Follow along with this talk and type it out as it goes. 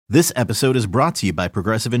This episode is brought to you by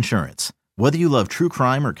Progressive Insurance. Whether you love true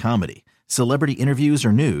crime or comedy, celebrity interviews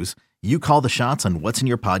or news, you call the shots on what's in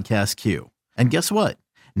your podcast queue. And guess what?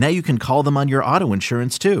 Now you can call them on your auto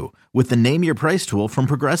insurance too with the Name Your Price tool from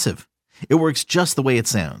Progressive. It works just the way it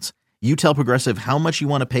sounds. You tell Progressive how much you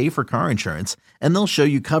want to pay for car insurance, and they'll show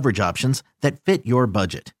you coverage options that fit your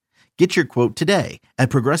budget. Get your quote today at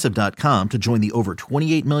Progressive.com to join the over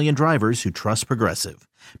 28 million drivers who trust Progressive.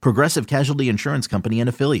 Progressive Casualty Insurance Company and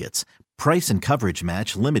Affiliates. Price and coverage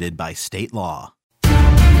match limited by state law.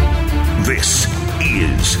 This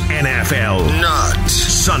is NFL Not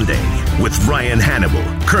Sunday with Ryan Hannibal,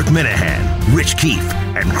 Kirk Minahan, Rich Keefe,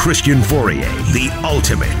 and Christian Fourier. The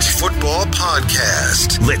ultimate football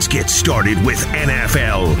podcast. Let's get started with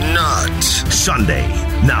NFL Not Sunday.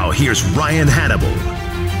 Now here's Ryan Hannibal.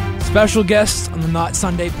 Special guest on the Not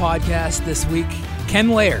Sunday podcast this week, Ken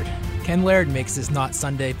Laird. Ken Laird makes his Not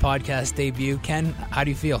Sunday podcast debut. Ken, how do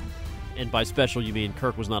you feel? And by special, you mean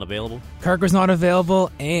Kirk was not available? Kirk was not available,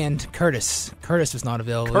 and Curtis. Curtis was not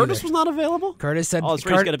available Curtis either. was not available? Curtis said... Oh, that's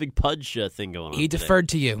right. He's got a big pudge thing going on He today. deferred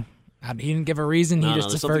to you. He didn't give a reason. He just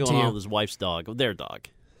there's deferred to something going you. on with his wife's dog, their dog.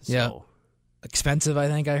 So, Yeah. Expensive, I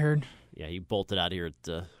think I heard. Yeah, he bolted out here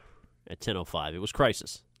at 10:05. It was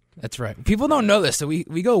crisis. That's right. People don't know this, so we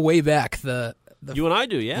go way back. You and I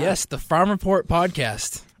do, yeah. Yes, the Farm Report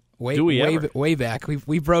podcast. Do we ever? Way back.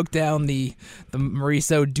 We broke down the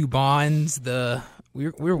Mauricio Dubons, we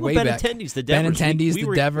were way back. Benintendi's, the Devers. Benintendi's, we the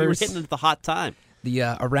were Devers. hitting it at the hot time. The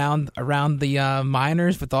around the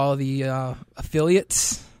minors with all the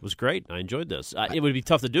affiliates. It was great. I enjoyed this. It would be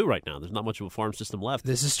tough to do right now. There's not much of a farm system left.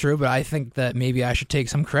 This is true, but I think that maybe I should take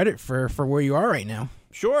some credit for where you are right now.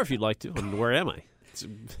 Sure, if you'd like to. I mean, where am I?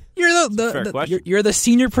 You're fair question. you're the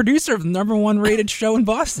senior producer of the #1 rated show in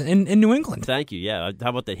Boston, in New England. Thank you. Yeah. How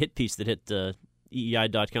about the hit piece that hit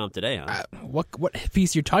EEI.com today? Huh? What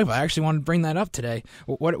piece you're talking about? I actually wanted to bring that up today.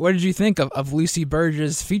 What did you think of Lucy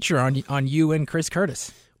Burge's feature on you and Chris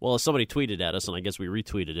Curtis? Well, somebody tweeted at us, and I guess we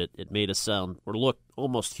retweeted it. It made us sound or look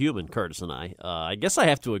almost human, Curtis and I. I guess I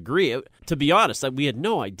have to agree. To be honest, we had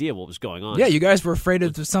no idea what was going on. Yeah, you guys were afraid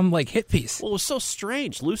of some hit piece. Well, it was so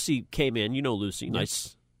strange. Lucy came in. You know Lucy,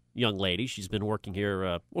 nice young lady. She's been working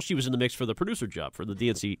here. She was in the mix for the producer job, for the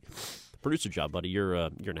DNC producer job about a year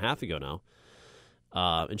and a half ago now.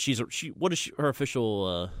 And what is her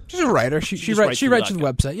official? She's a writer. She writes for the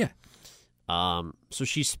website. Yeah. So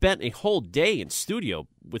she spent a whole day in studio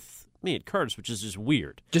with me and Curtis, which is just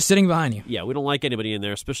weird. Just sitting behind you. Yeah, we don't like anybody in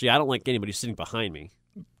there, especially I don't like anybody sitting behind me.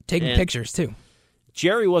 Taking pictures, too.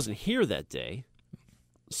 Jerry wasn't here that day,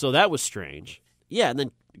 so that was strange. Yeah, and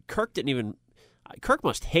then Kirk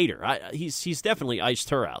must hate her. He's definitely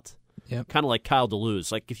iced her out. Yep. Kind of like Kyle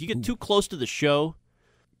DeLuz. Like, if you get too close to the show,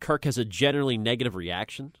 Kirk has a generally negative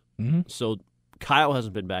reaction. Mm-hmm. So Kyle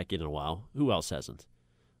hasn't been back in a while. Who else hasn't?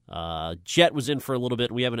 Jet was in for a little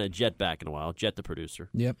bit. We haven't had Jet back in a while. Jet, the producer.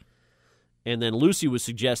 Yep. And then Lucy was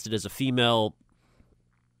suggested as a female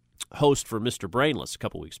host for Mr. Brainless a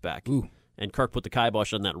couple weeks back. Ooh. And Kirk put the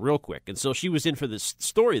kibosh on that real quick. And so she was in for this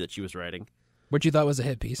story that she was writing. Which you thought was a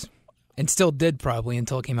hit piece. And still did probably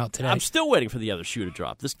until it came out today. I'm still waiting for the other shoe to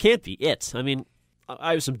drop. This can't be it. I mean,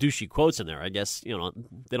 I have some douchey quotes in there. I guess, they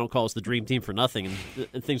don't call us the dream team for nothing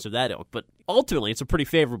and things of that ilk. But ultimately, it's a pretty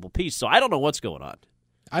favorable piece. So I don't know what's going on.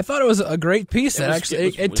 I thought it was a great piece.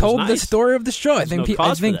 It told nice. the story of the show. I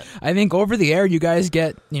think over the air you guys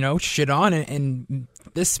get shit on, and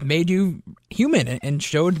this made you human and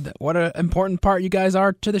showed what an important part you guys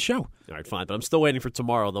are to the show. All right, fine, but I'm still waiting for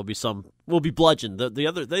tomorrow. We'll be bludgeoned.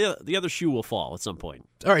 The other shoe will fall at some point.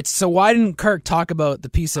 All right, so why didn't Kirk talk about the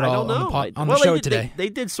piece at all on the show today? They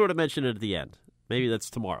did sort of mention it at the end. Maybe that's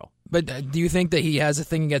tomorrow. But do you think that he has a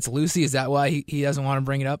thing against Lucy? Is that why he doesn't want to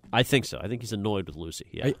bring it up? I think so. I think he's annoyed with Lucy.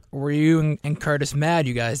 Yeah. Were you and Curtis mad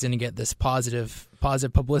you guys didn't get this positive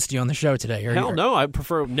publicity on the show today? Hell no. I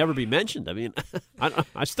prefer never be mentioned. I mean,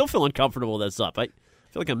 I still feel uncomfortable that's up. I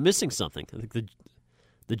feel like I'm missing something. I think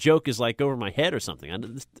the joke is like over my head or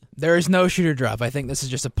something. There is no shooter drop. I think this is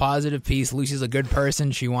just a positive piece. Lucy's a good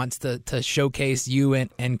person. She wants to showcase you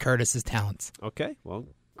and Curtis's talents. Okay, well,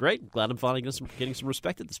 great. Glad I'm finally getting some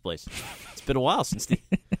respect at this place. It's been a while since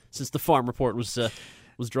the Farm Report was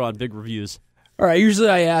drawing big reviews. All right, usually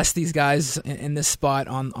I ask these guys in this spot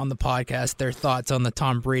on the podcast their thoughts on the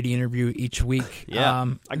Tom Brady interview each week.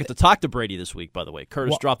 Yeah, I get to talk to Brady this week, by the way.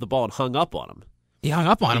 Curtis dropped the ball and hung up on him. He hung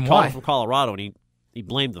up on him? He Why? called him from Colorado, and he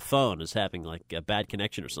blamed the phone as having like a bad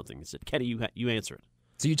connection or something. He said, Kenny, you answer it.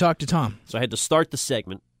 So you talked to Tom. So I had to start the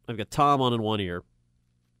segment. I've got Tom on in one ear,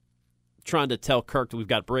 trying to tell Kirk that we've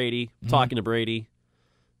got Brady, talking to Brady.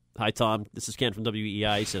 Hi, Tom. This is Ken from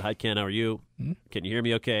WEI. He said, hi, Ken. How are you? Can you hear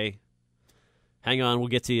me okay? Hang on, we'll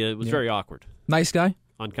get to you. It was very awkward. Nice guy?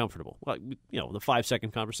 Uncomfortable. Well, the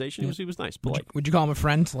 5-second conversation, he was nice, polite. Would you call him a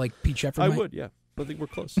friend, like Pete Shepard? I would, yeah. I think we're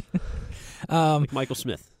close. Like Michael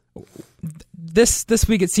Smith. This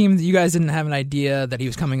week, it seemed that you guys didn't have an idea that he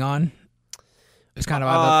was coming on. It was kind of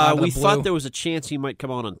out of the we blue. thought there was a chance he might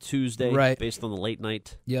come on Tuesday, right, based on the late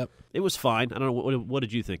night. Yep. It was fine. I don't know. What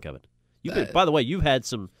did you think of it? By the way, you've had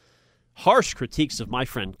some harsh critiques of my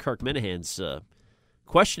friend Kirk Minahan's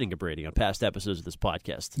questioning of Brady on past episodes of this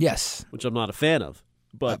podcast. Yes. Which I'm not a fan of.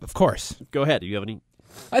 But of course. Go ahead. Do you have any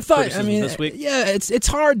criticisms this week? Yeah, it's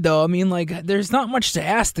hard, though. I mean, like, there's not much to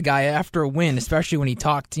ask the guy after a win, especially when he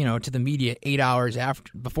talked, to the media 8 hours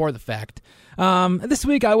before the fact. This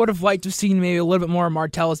week, I would have liked to have seen maybe a little bit more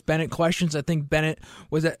Martellus Bennett questions. I think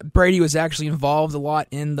Brady was actually involved a lot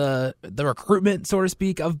in the recruitment, so to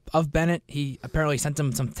speak, of Bennett. He apparently sent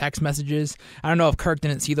him some text messages. I don't know if Kirk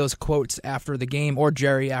didn't see those quotes after the game or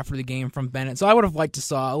Jerry after the game from Bennett. So I would have liked to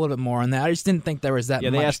saw a little bit more on that. I just didn't think there was that much. Yeah,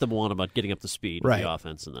 they asked him one about getting up to speed with the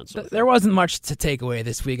offense and that sort of thing. There wasn't much to take away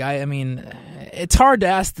this week. I mean, it's hard to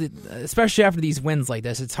ask, especially after these wins like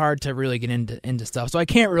this, it's hard to really get into stuff. So I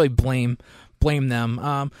can't really blame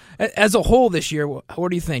them. As a whole this year, what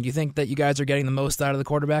do you think? Do you think that you guys are getting the most out of the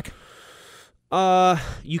quarterback?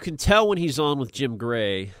 You can tell when he's on with Jim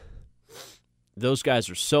Gray. Those guys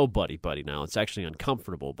are so buddy-buddy now. It's actually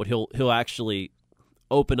uncomfortable, but he'll actually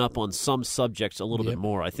open up on some subjects a little bit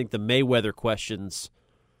more. I think the Mayweather questions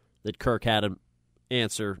that Kirk had him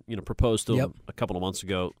answer, proposed to him a couple of months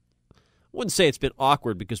ago. I wouldn't say it's been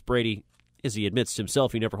awkward because Brady, as he admits to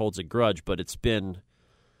himself, he never holds a grudge, but it's been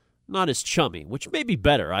not as chummy, which may be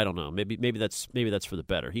better. I don't know. Maybe that's for the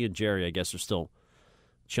better. He and Jerry, I guess, are still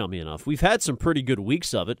chummy enough. We've had some pretty good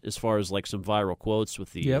weeks of it as far as like some viral quotes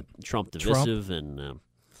with the Trump divisive, and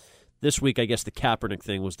this week I guess the Kaepernick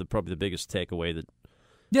thing was probably the biggest takeaway.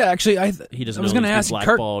 That actually, I was going to ask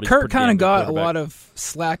Kurt kind of got a lot of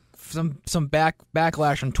slack, some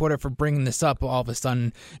backlash on Twitter for bringing this up all of a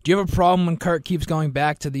sudden. Do you have a problem when Kurt keeps going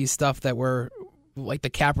back to these stuff that were like the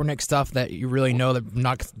Kaepernick stuff that you really know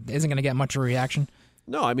that isn't going to get much of a reaction?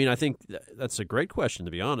 No, I mean, I think that's a great question,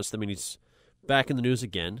 to be honest. I mean, he's back in the news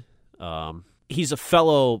again. He's a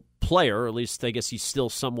fellow player, or at least I guess he's still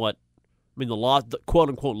somewhat. I mean, the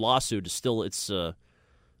quote-unquote lawsuit is still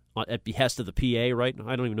at behest of the PA, right?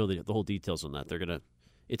 I don't even know the whole details on that.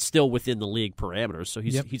 It's still within the league parameters, so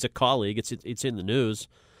he's a colleague. It's in the news.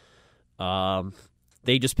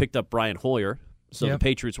 They just picked up Brian Hoyer, so the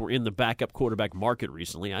Patriots were in the backup quarterback market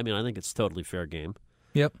recently. I mean, I think it's totally fair game.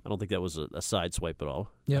 Yep. I don't think that was a side swipe at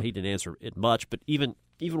all. Yep. He didn't answer it much, but even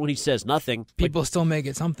when he says nothing, people still make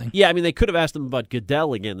it something. Yeah, I mean, they could have asked him about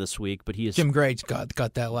Goodell again this week, but Jim Gray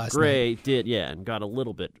got that last night. Gray did, and got a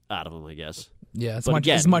little bit out of him, I guess. Yeah, as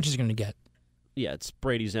much as you're going to get. Yeah, it's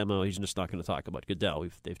Brady's MO. He's just not going to talk about Goodell.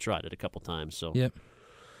 They've tried it a couple times. So yep.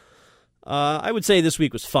 I would say this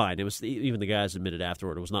week was fine. It was even the guys admitted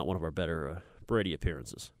afterward it was not one of our better Brady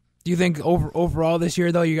appearances. Do you think overall this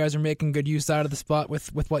year, though, you guys are making good use out of the spot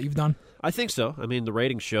with what you've done? I think so. I mean, the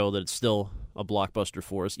ratings show that it's still a blockbuster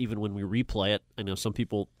for us, even when we replay it. I know some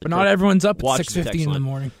people... But not everyone's up at 6:50 in the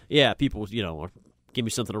morning. Yeah, people, give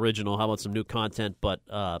me something original. How about some new content? But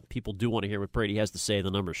people do want to hear what Brady has to say.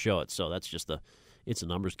 The numbers show it. So that's just it's a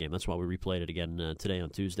numbers game. That's why we replayed it again today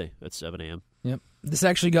on Tuesday at 7 a.m. Yep. This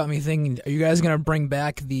actually got me thinking, are you guys going to bring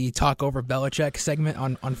back the Talk Over Belichick segment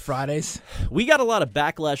on Fridays? We got a lot of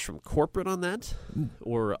backlash from corporate on that,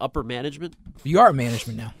 or upper management. You are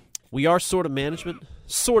management now. We are sort of management.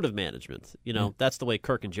 Sort of management. That's the way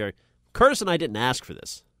Kirk and Jerry... Curtis and I didn't ask for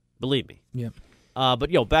this. Believe me. Yep.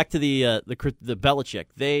 But back to the Belichick.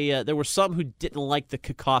 There were some who didn't like the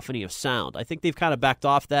cacophony of sound. I think they've kind of backed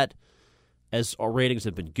off that as our ratings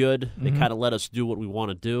have been good. Mm-hmm. They kind of let us do what we want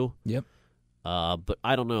to do. Yep. But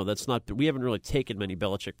I don't know. We haven't really taken many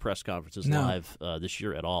Belichick press conferences live this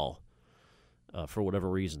year at all, for whatever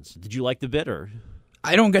reasons. Did you like the bit, or?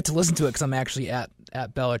 I don't get to listen to it because I'm actually at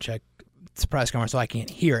Belichick's press conference, so I can't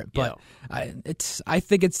hear it. But I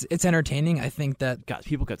think it's entertaining. I think that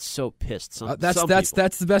people got so pissed. That's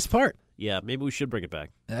the best part. Yeah, maybe we should bring it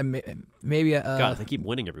back. Maybe. God, they keep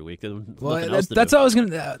winning every week. That's what I was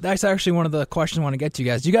gonna. That's actually one of the questions I want to get to you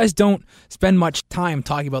guys. You guys don't spend much time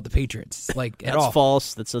talking about the Patriots, at all. That's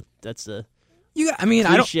false. That's a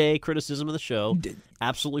cliche criticism of the show.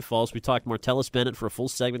 Absolutely false. We talked Martellus Bennett for a full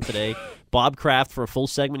segment today. Bob Kraft for a full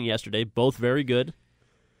segment yesterday. Both very good.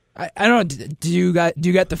 I don't know. Do you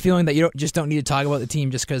get the feeling that you don't need to talk about the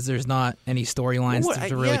team just because there's not any storylines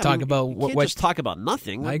to really talk about? Just talk about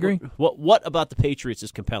nothing. I agree. What about the Patriots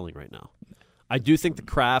is compelling right now? I do think the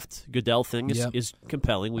Kraft Goodell thing is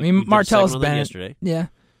compelling. We did Martellus a segment on that Bennett yesterday. Yeah,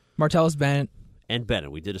 Martellus Bennett. And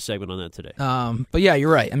Bennett. We did a segment on that today. But yeah,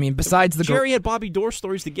 you're right. I mean, besides the Jerry had Bobby Dorr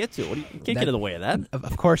stories to get to. You can't get in the way of that.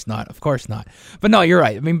 Of course not. Of course not. But no, you're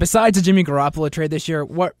right. I mean, besides the Jimmy Garoppolo trade this year,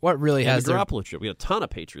 what really has the Garoppolo trade? We had a ton of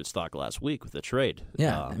Patriot stock last week with the trade.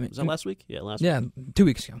 Yeah, was that last week? Yeah, last week. Yeah, 2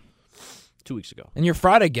 weeks ago. 2 weeks ago. And your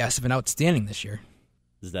Friday guests have been outstanding this year.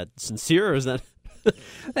 Is that sincere or is that?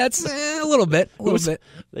 That's a little bit.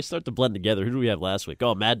 They start to blend together. Who do we have last week?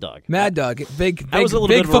 Oh, Mad Dog. Mad Dog, big was a little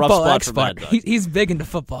bit of a rough football spot for expert. Mad Dog. He's big into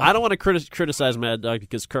football. I don't want to criticize Mad Dog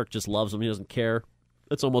because Kirk just loves him. He doesn't care.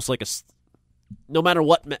 It's almost like no matter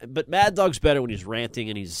what. But Mad Dog's better when he's ranting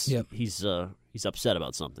and he's upset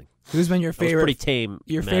about something. Who's been your favorite? Pretty tame.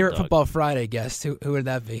 Your favorite Football Friday guest? Who would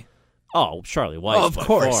that be? Oh, Charlie Weiss. Oh, of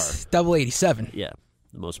course, double 87. Yeah,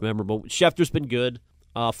 the most memorable. Schefter's been good.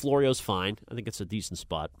 Florio's fine. I think it's a decent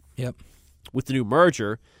spot. Yep. With the new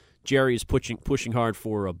merger, Jerry is pushing hard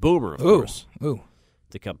for a Boomer, of course,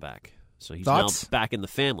 to come back. So he's now back in the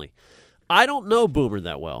family. I don't know Boomer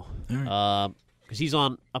that well because he's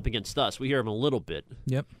up against us. We hear him a little bit.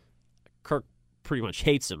 Yep. Kirk pretty much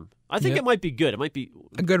hates him. I think it might be good. It might be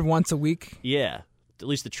a good once a week. Yeah, at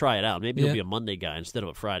least to try it out. Maybe he'll be a Monday guy instead of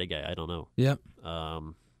a Friday guy. I don't know. Yep.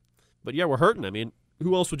 But yeah, we're hurting. I mean,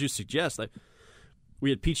 who else would you suggest? We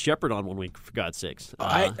had Pete Shepard on 1 week, for God's sakes.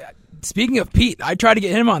 Speaking of Pete, I tried to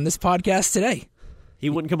get him on this podcast today. He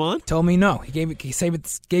wouldn't come on? Told me no. He gave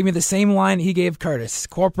me the same line he gave Curtis.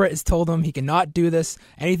 Corporate has told him he cannot do this,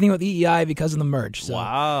 anything with EEI because of the merge. So,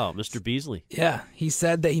 wow, Mr. Beasley. Yeah, he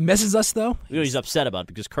said that he misses us, though. He's upset about it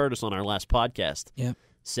because Curtis on our last podcast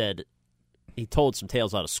said he told some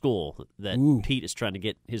tales out of school that Pete is trying to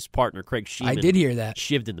get his partner, Craig Sheeman. I did hear that.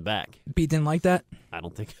 Shivved in the back. Pete didn't like that? I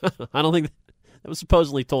don't think that was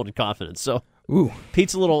supposedly told in confidence. So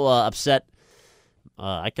Pete's a little upset.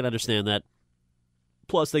 I can understand that.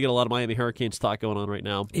 Plus, they get a lot of Miami Hurricanes talk going on right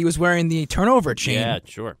now. He was wearing the turnover chain. Yeah,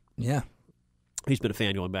 sure. Yeah. He's been a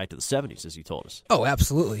fan going back to the 70s, as he told us. Oh,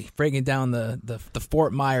 absolutely. Breaking down the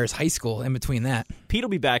Fort Myers High School in between that. Pete will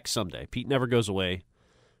be back someday. Pete never goes away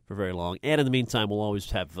for very long. And in the meantime, we'll always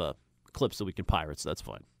have clips that we can pirate, so that's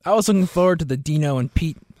fine. I was looking forward to the Dino and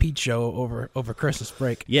Pete show over Christmas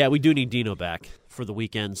break. Yeah, we do need Dino back for the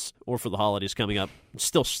weekends or for the holidays coming up. It's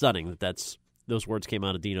still stunning that those words came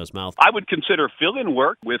out of Dino's mouth. I would consider fill-in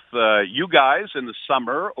work with you guys in the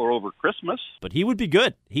summer or over Christmas. But he would be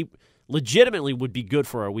good. He legitimately would be good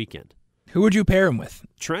for our weekend. Who would you pair him with?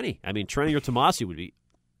 Trenny. I mean, Trenny or Tomasi would be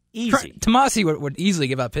easy. Tomasi would easily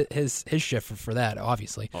give up his shift for that,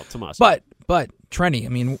 obviously. Oh, Tomasi. But Trenny, I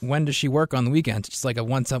mean, when does she work on the weekends? It's just like a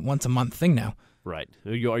once a month thing now. Right.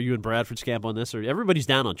 Are you in Bradford's camp on this? Or everybody's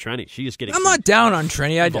down on Trenny. She is getting. I'm not down on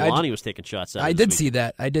Trenny. Villani was taking shots at. I did see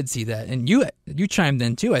that. And you chimed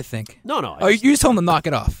in too, I think. No. You just told him to knock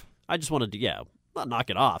it off. I just wanted to, not knock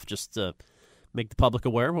it off, just to make the public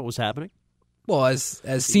aware of what was happening. Well, as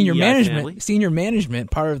senior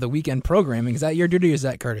management, part of the weekend programming, is that your duty or is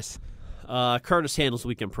that Curtis? Curtis handles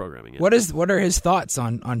weekend programming. Yeah. What are his thoughts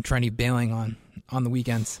on Trenny bailing on the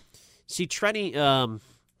weekends? See, Trenny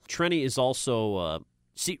is also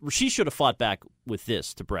she should have fought back with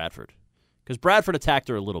this to Bradford because Bradford attacked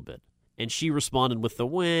her a little bit and she responded with the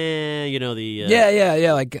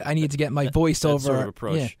like I need to get my voice over sort of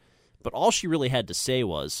approach. Yeah. But all she really had to say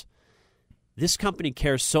was, "This company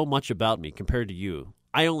cares so much about me compared to you.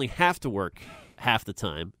 I only have to work half the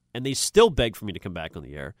time, and they still beg for me to come back on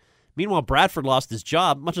the air." Meanwhile, Bradford lost his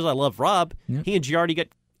job. Much as I love Rob, he and Giardi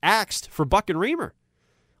get axed for Buck and Reamer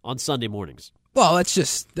on Sunday mornings. Well, that's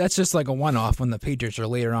just like a one-off when the Patriots are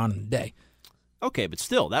later on in the day. Okay, but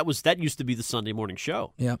still, that used to be the Sunday morning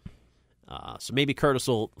show. Yep. So maybe Curtis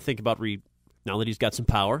will think about now that he's got some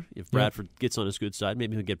power. If Bradford gets on his good side,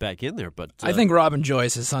 maybe he'll get back in there. But I think Rob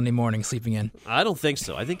enjoys his Sunday morning sleeping in. I don't think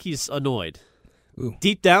so. I think he's annoyed. Ooh.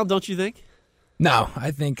 Deep down, don't you think? No,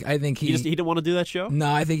 I think he didn't want to do that show. No,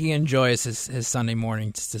 I think he enjoys his Sunday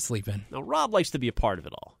morning to sleep in. Now Rob likes to be a part of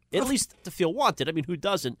it all, at least to feel wanted. I mean, who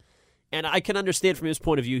doesn't? And I can understand from his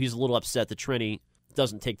point of view, he's a little upset that Trenny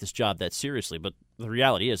doesn't take this job that seriously. But the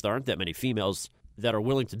reality is there aren't that many females that are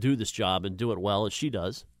willing to do this job and do it well as she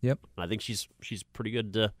does. Yep. And I think she's a pretty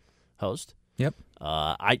good host. Yep.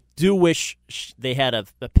 I do wish they had a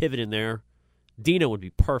pivot in there. Dino would be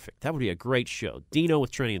perfect. That would be a great show. Dino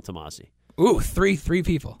with Trenny and Tomasi. Ooh, three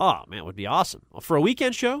people. Oh, man, it would be awesome. For a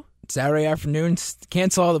weekend show? Saturday afternoon,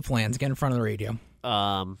 cancel all the plans, get in front of the radio.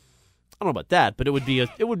 I don't know about that, but it would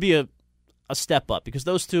be a step up because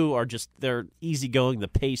those two are they're easygoing. The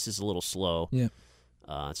pace is a little slow. Yeah.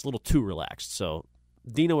 It's a little too relaxed. So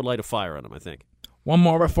Dino would light a fire on him, I think. One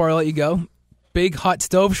more before I let you go. Big hot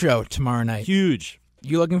stove show tomorrow night. Huge.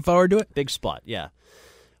 You looking forward to it? Big spot, yeah.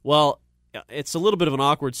 Well, it's a little bit of an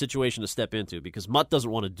awkward situation to step into because Mutt doesn't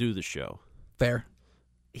want to do the show. Fair.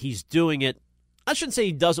 He's doing it. I shouldn't say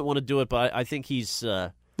he doesn't want to do it, but I think he's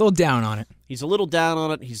a little down on it. He's a little down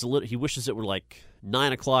on it. He wishes it were like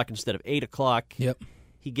 9 o'clock instead of 8 o'clock. Yep.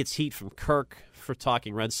 He gets heat from Kirk for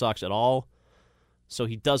talking Red Sox at all, so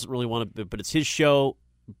he doesn't really want to. But it's his show.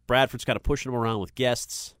 Bradford's kind of pushing him around with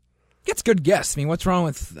guests. Gets good guests. I mean, what's wrong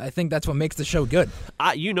with? I think that's what makes the show good.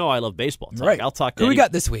 I love baseball talk. Right. I'll talk to Who we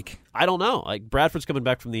got this week? I don't know. Bradford's coming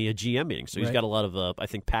back from the GM meeting, so he's Right. got a lot of I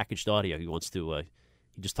think packaged audio. He wants to.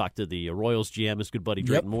 He just talked to the Royals GM, his good buddy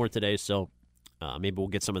Drayton Moore today, so maybe we'll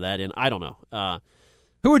get some of that in. I don't know.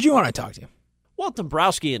 Who would you want to talk to? Well,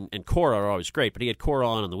 Dombrowski and Cora are always great, but he had Cora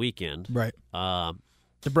on the weekend. Right.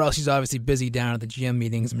 Dombrowski's obviously busy down at the GM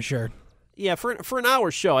meetings, I'm sure. Yeah, for an hour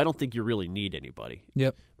show, I don't think you really need anybody.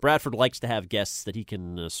 Yep. Bradford likes to have guests that he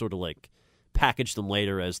can sort of like package them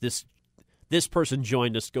later as this person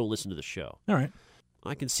joined us. Go listen to the show. All right.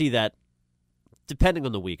 I can see that. Depending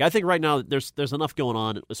on the week, I think right now there's enough going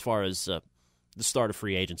on as far as the start of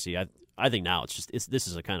free agency. I think now this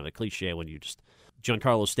is a kind of a cliche when you just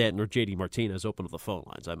Giancarlo Stanton or JD Martinez open up the phone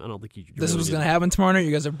lines. I don't think you. This was going to happen tomorrow night.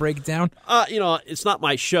 You guys are break it down. It's not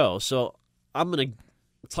my show, so I'm going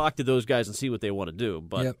to talk to those guys and see what they want to do.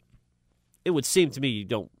 But it would seem to me you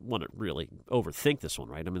don't want to really overthink this one,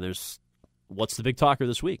 right? I mean, what's the big talker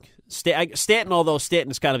this week? Stanton, although Stanton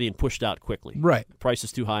is kind of being pushed out quickly. Right. The price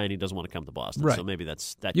is too high and he doesn't want to come to Boston. Right. So maybe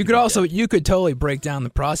that's that. You could totally break down the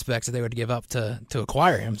prospects that they would give up to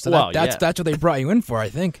acquire him. So that's what they brought you in for, I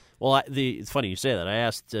think. Well, it's funny you say that. I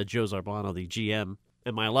asked Joe Zarbano, the GM,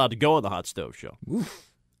 am I allowed to go on the Hot Stove Show? Ooh.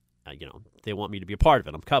 They want me to be a part of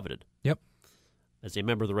it. I'm coveted. Yep. As a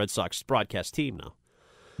member of the Red Sox broadcast team now.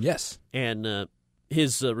 Yes. And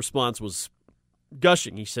his response was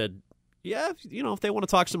gushing. He said, yeah, if they want to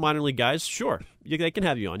talk some minor league guys, sure. They can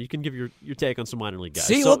have you on. You can give your take on some minor league guys.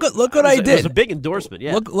 See, so look what I did. It was a big endorsement,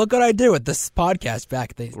 yeah. Look what I did with this podcast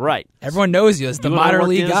back. Right. Everyone knows you as the minor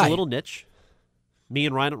league guy. A little niche. Me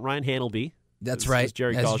and Ryan Hanelby. That's right. As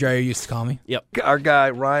Jerry used to call me. Yep. Our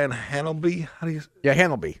guy, Ryan Hanelby.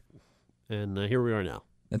 Hanelby. And here we are now.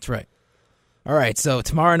 That's right. All right, so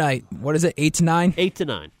tomorrow night, what is it, 8 to 9? 8 to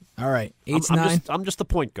 9. All right, 8 to 9. I'm just the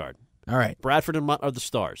point guard. All right. Bradford and Mutt are the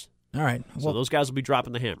stars. All right. So those guys will be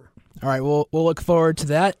dropping the hammer. All right, we'll look forward to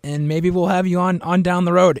that, and maybe we'll have you on down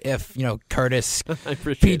the road if, Curtis,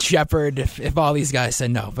 Pete Shepard, if all these guys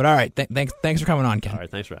said no. But all right, thanks for coming on, Ken. All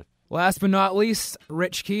right, thanks, Rod. Last but not least,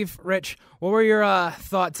 Rich Keefe. Rich, what were your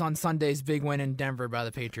thoughts on Sunday's big win in Denver by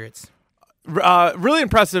the Patriots? Really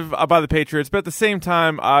impressive by the Patriots, but at the same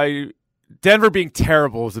time, Denver being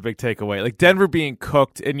terrible was a big takeaway. Like, Denver being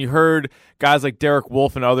cooked, and you heard guys like Derek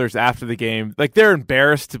Wolfe and others after the game, like, they're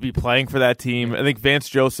embarrassed to be playing for that team. I think Vance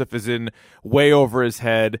Joseph is in way over his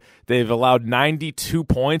head. They've allowed 92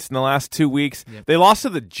 points in the last 2 weeks. Yep. They lost to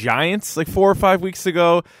the Giants like 4 or 5 weeks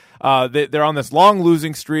ago. They're on this long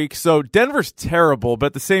losing streak. So Denver's terrible, but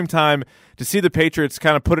at the same time, to see the Patriots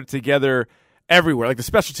kind of put it together everywhere. Like, the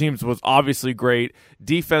special teams was obviously great.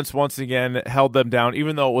 Defense, once again, held them down,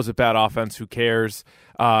 even though it was a bad offense. Who cares?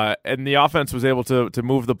 And the offense was able to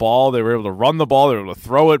move the ball. They were able to run the ball. They were able to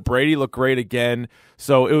throw it. Brady looked great again.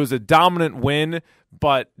 So it was a dominant win,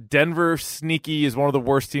 but Denver, sneaky, is one of the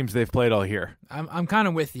worst teams they've played all year. I'm kind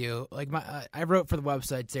of with you. Like, I wrote for the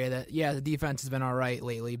website today that, the defense has been all right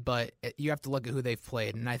lately, but you have to look at who they've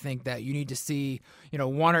played. And I think that you need to see,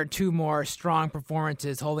 1 or 2 more strong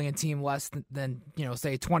performances holding a team less than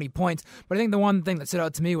say 20 points. But I think the one thing that stood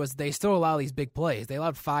out to me was they still allow these big plays. They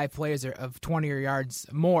allowed 5 plays of 20 yards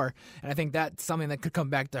more. And I think that's something that could come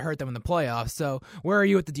back to hurt them in the playoffs. So where are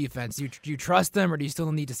you with the defense? Do you trust them, or do you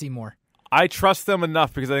still need to see more? I trust them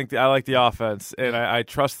enough because I think I like the offense, and I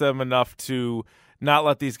trust them enough to not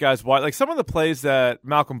let these guys watch. Like, some of the plays that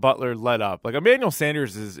Malcolm Butler led up, like Emmanuel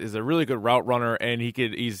Sanders is a really good route runner, and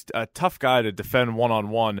he's a tough guy to defend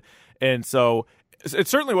one-on-one. And so it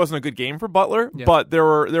certainly wasn't a good game for Butler, but there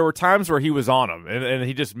were times where he was on him, and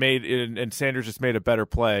he just and Sanders just made a better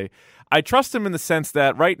play. I trust him in the sense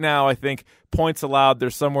that right now I think points allowed, they're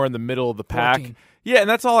somewhere in the middle of the pack. 14. Yeah, and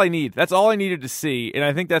that's all I need. That's all I needed to see, and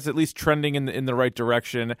I think that's at least trending in the right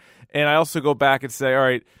direction. And I also go back and say, all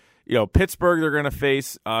right, Pittsburgh they're going to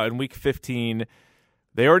face in Week 15.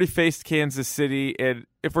 They already faced Kansas City, and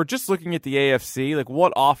if we're just looking at the AFC, like,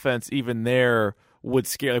 what offense even there would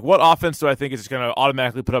scare. Like, what offense do I think is just going to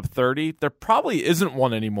automatically put up 30? There probably isn't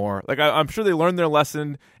one anymore. Like, I'm sure they learned their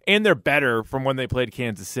lesson, and they're better from when they played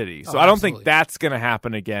Kansas City. So I don't think that's going to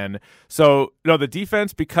happen again. So, the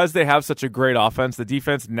defense, because they have such a great offense, the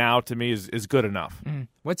defense now, to me, is good enough.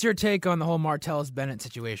 What's your take on the whole Martellus Bennett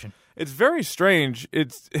situation? It's very strange.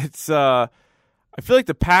 It's I feel like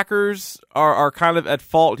the Packers are kind of at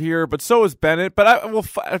fault here, but so is Bennett. But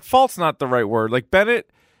at fault's not the right word. Like,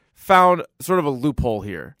 Bennett found sort of a loophole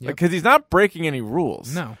here because he's not breaking any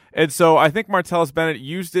rules. No. And so I think Martellus Bennett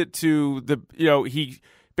used it to he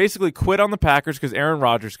basically quit on the Packers because Aaron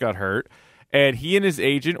Rodgers got hurt. And he and his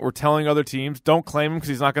agent were telling other teams, don't claim him because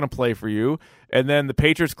he's not going to play for you. And then the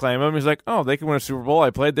Patriots claim him. He's like, oh, they can win a Super Bowl.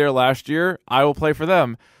 I played there last year. I will play for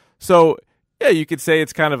them. So, yeah, you could say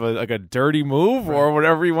it's kind of a dirty move or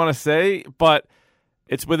whatever you want to say, but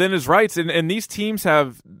it's within his rights. And these teams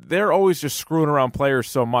they're always just screwing around players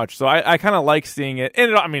so much. So I kind of like seeing it.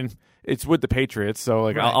 And, it's with the Patriots, so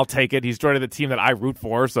I'll take it. He's joining the team that I root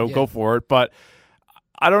for, so go for it. But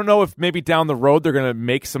I don't know if maybe down the road they're going to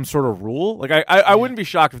make some sort of rule. Like I wouldn't be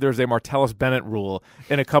shocked if there's a Martellus Bennett rule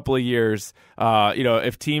in a couple of years.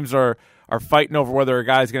 If teams are fighting over whether a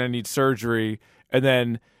guy's going to need surgery, and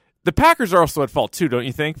then the Packers are also at fault too, don't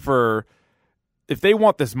you think? For if they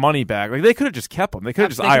want this money back, like they could have just kept him. They could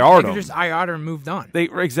have just IR'd him. They could just IR'd him and moved on.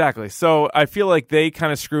 Exactly. So I feel like they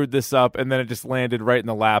kind of screwed this up, and then it just landed right in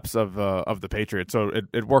the laps of the Patriots. So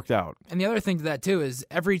it worked out. And the other thing to that too is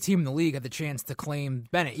every team in the league had the chance to claim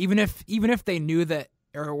Bennett, even if they knew that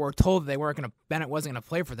or were told that Bennett wasn't going to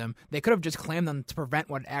play for them. They could have just claimed them to prevent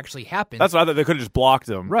what actually happened. That's what I thought. They could have just blocked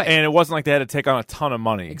him. Right. And it wasn't like they had to take on a ton of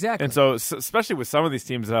money. Exactly. And so, especially with some of these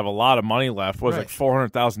teams that have a lot of money left, like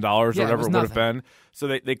 $400,000 or whatever it would have been. So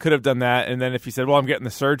they could have done that. And then if he said, well, I'm getting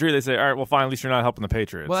the surgery, they say, all right, well, fine, at least you're not helping the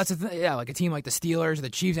Patriots. Well, that's the thing. Yeah, like a team like the Steelers or the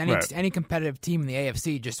Chiefs, any competitive team in the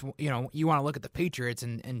AFC, just, you want to look at the Patriots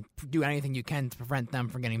and do anything you can to prevent them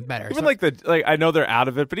from getting better. Even I know they're out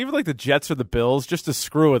of it, but even like the Jets or the Bills, just to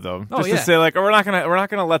screw with them. To say, like, we're not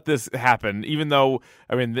gonna let this happen, even though,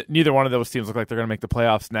 neither one of those teams look like they're going to make the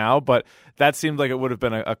playoffs now, but that seemed like it would have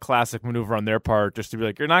been a classic maneuver on their part, just to be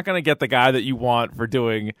like, you're not going to get the guy that you want for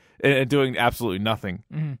doing absolutely nothing.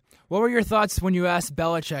 Mm-hmm. What were your thoughts when you asked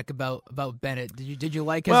Belichick about Bennett? Did you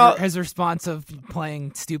like his response of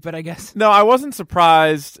playing stupid, I guess? No, I wasn't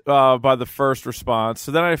surprised by the first response.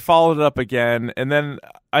 So then I followed it up again, and then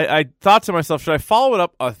I thought to myself, should I follow it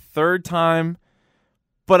up a third time?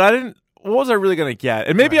 But I didn't. What was I really going to get?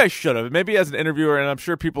 And maybe I should have. Maybe as an interviewer, and I'm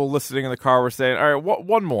sure people listening in the car were saying, all right,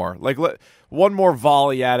 one more. One more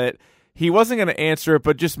volley at it. He wasn't going to answer it,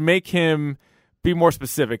 but just make him be more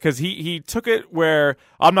specific, because he took it where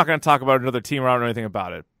I'm not going to talk about another team or I don't know anything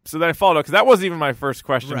about it. So then I followed up, because that wasn't even my first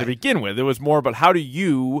question to begin with. It was more about how do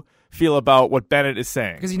you feel about what Bennett is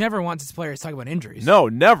saying? Because he never wants his players to talk about injuries. No,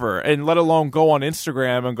 never. And let alone go on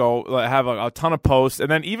Instagram and go have a ton of posts, and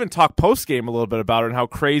then even talk post-game a little bit about it and how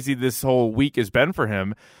crazy this whole week has been for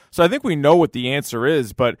him. So I think we know what the answer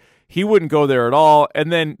is, but he wouldn't go there at all.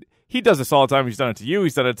 And then he does this all the time. He's done it to you.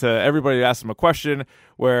 He's done it to everybody who asks him a question,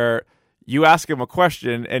 where you ask him a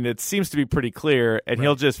question, and it seems to be pretty clear, and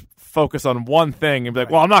he'll just focus on one thing and be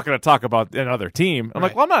like, well, I'm not going to talk about another team. I'm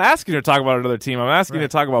like, well, I'm not asking you to talk about another team. I'm asking you to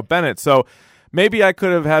talk about Bennett. So maybe I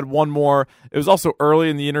could have had one more. It was also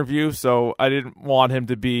early in the interview, so I didn't want him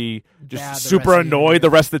to be just super annoyed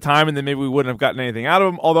the rest of the time, and then maybe we wouldn't have gotten anything out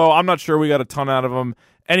of him, although I'm not sure we got a ton out of him.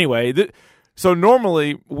 Anyway, so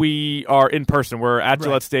normally we are in person. We're at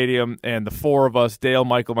Gillette Stadium, and the four of us, Dale,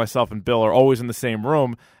 Michael, myself, and Bill, are always in the same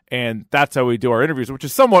room. And that's how we do our interviews, which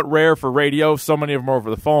is somewhat rare for radio. So many of them are over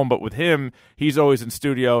the phone. But with him, he's always in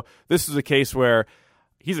studio. This is a case where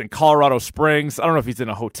he's in Colorado Springs. I don't know if he's in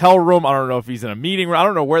a hotel room. I don't know if he's in a meeting room. I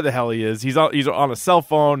don't know where the hell he is. He's on a cell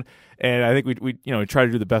phone. And I think we try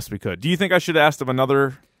to do the best we could. Do you think I should have asked him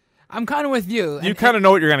another? I'm kind of with you. You kind of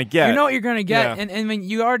know what you're going to get. You know what you're going to get. Yeah. And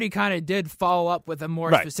you already kind of did follow up with a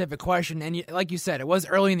more specific question. And like you said, it was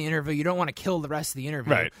early in the interview. You don't want to kill the rest of the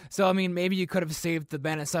interview. Right. So, maybe you could have saved the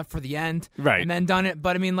Bennett stuff for the end. Right. And then done it.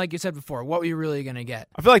 But, like you said before, what were you really going to get?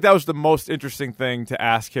 I feel like that was the most interesting thing to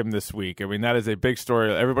ask him this week. That is a big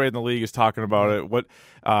story. Everybody in the league is talking about it.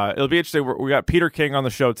 It'll be interesting. We got Peter King on the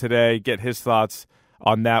show today, get his thoughts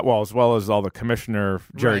on that, as well as all the Commissioner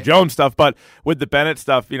Jerry Jones stuff. But with the Bennett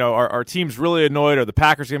stuff, our team's really annoyed. Are the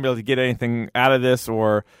Packers going to be able to get anything out of this,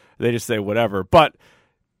 or they just say whatever? But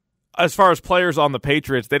as far as players on the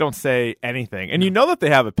Patriots, they don't say anything. And you know that they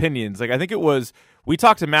have opinions. Like, I think it was we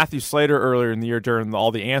talked to Matthew Slater earlier in the year during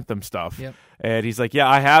all the anthem stuff. Yep. And he's like, yeah,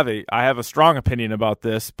 I have a strong opinion about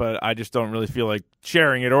this, but I just don't really feel like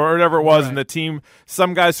sharing it or whatever it was. Right. And the team,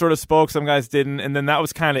 some guys sort of spoke, some guys didn't. And then that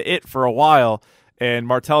was kind of it for a while. And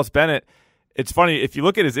Martellus Bennett, it's funny, if you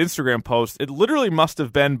look at his Instagram post, it literally must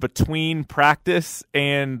have been between practice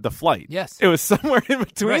and the flight. Yes. It was somewhere in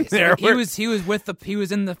between there. So he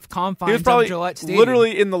was in the confines he was probably of Gillette Stadium.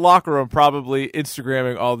 Literally in the locker room, probably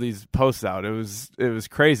Instagramming all these posts out. It was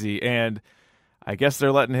crazy. And I guess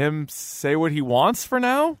they're letting him say what he wants for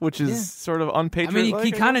now, which is sort of unpatriotic. I mean,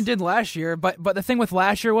 he kind of did last year, but the thing with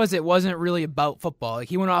last year was it wasn't really about football. Like,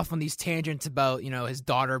 he went off on these tangents about, his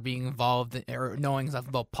daughter being involved or knowing stuff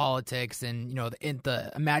about politics and,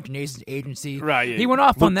 the Imaginations Agency. Right. Yeah. He went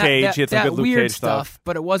off Luke on that weird Cage stuff,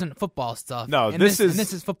 but it wasn't football stuff. No, this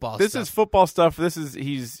is football stuff. This is football stuff.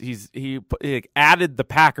 He added the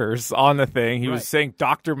Packers on the thing. He was saying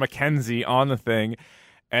Dr. McKenzie on the thing.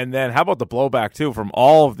 And then how about the blowback, too, from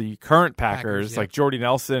all of the current Packers like Jordy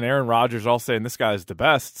Nelson, Aaron Rodgers, all saying this guy is the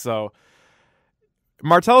best. So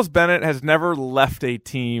Martellus Bennett has never left a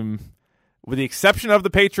team, with the exception of the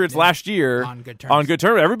Patriots last year, on good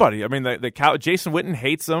terms. Everybody. I mean, Jason Witten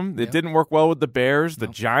hates him. It didn't work well with the Bears. The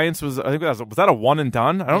Giants was that a one and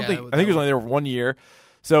done? I think he was only there 1 year.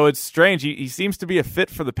 So it's strange. He seems to be a fit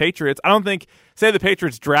for the Patriots. I don't think, say the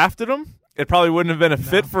Patriots drafted him, it probably wouldn't have been a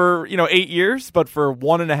fit for 8 years, but for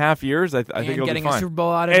 1.5 years, I think it'll be fine. Getting a Super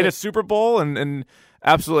Bowl out of it. And a Super Bowl, and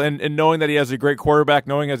absolutely, and knowing that he has a great quarterback,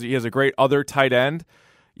 knowing he has a great other tight end,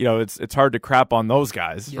 it's hard to crap on those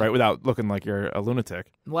guys, right? Without looking like you're a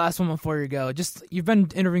lunatic. Last one before you go. You've been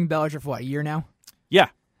interviewing Belichick for a year now? Yeah.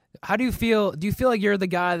 How do you feel? Do you feel like you're the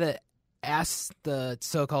guy that asks the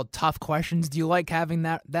so-called tough questions? Do you like having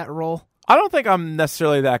that role? I don't think I'm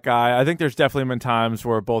necessarily that guy. I think there's definitely been times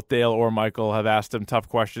where both Dale or Michael have asked him tough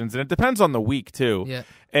questions, and it depends on the week too. Yeah.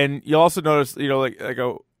 And you'll also notice, like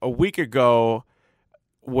a week ago,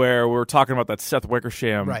 where we were talking about that Seth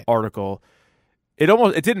Wickersham article.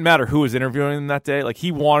 It didn't matter who was interviewing him that day. Like,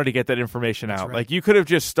 he wanted to get that information out. Right. Like, you could have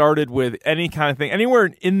just started with any kind of thing.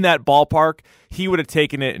 Anywhere in that ballpark, he would have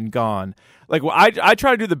taken it and gone. Like, I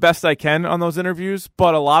try to do the best I can on those interviews,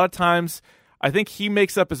 but a lot of times I think he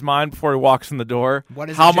makes up his mind before he walks in the door. What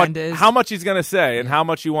his agenda is. How much he's going to say and how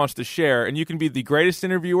much he wants to share. And you can be the greatest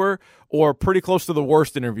interviewer or pretty close to the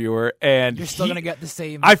worst interviewer, and you're still going to get the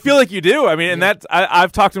same. I feel like you do. I mean, and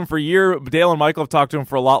I've talked to him for a year. Dale and Michael have talked to him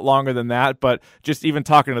for a lot longer than that. But just even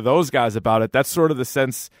talking to those guys about it, that's sort of the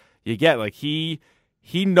sense you get. Like, he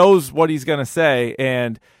knows what he's going to say,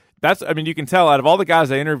 and you can tell out of all the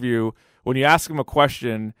guys I interview, when you ask him a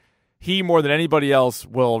question, he, more than anybody else,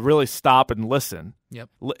 will really stop and listen. Yep.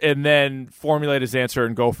 And then formulate his answer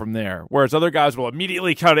and go from there. Whereas other guys will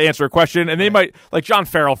immediately kind of answer a question, and they might, like John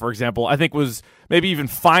Farrell, for example, I think was maybe even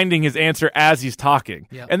finding his answer as he's talking.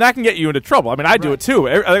 Yep. And that can get you into trouble. I mean, I do it too.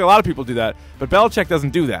 I think a lot of people do that. But Belichick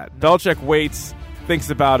doesn't do that. Belichick waits, thinks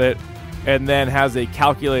about it, and then has a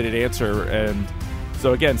calculated answer. And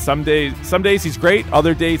so, again, some days he's great.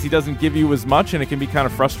 Other days he doesn't give you as much, and it can be kind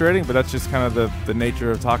of frustrating, but that's just kind of the nature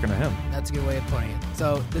of talking to him. That's a good way of putting it.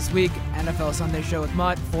 So this week, NFL Sunday Show with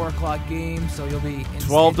Mutt, 4 o'clock game, so you'll be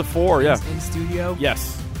 12 to 4, in studio.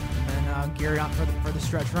 Yes. And gearing up for the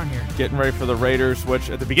stretch run here. Getting ready for the Raiders, which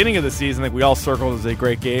at the beginning of the season, I think we all circled as a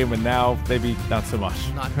great game, and now maybe not so much.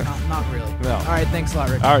 Not really. No. All right, thanks a lot,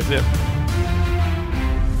 Rich. All right, see ya.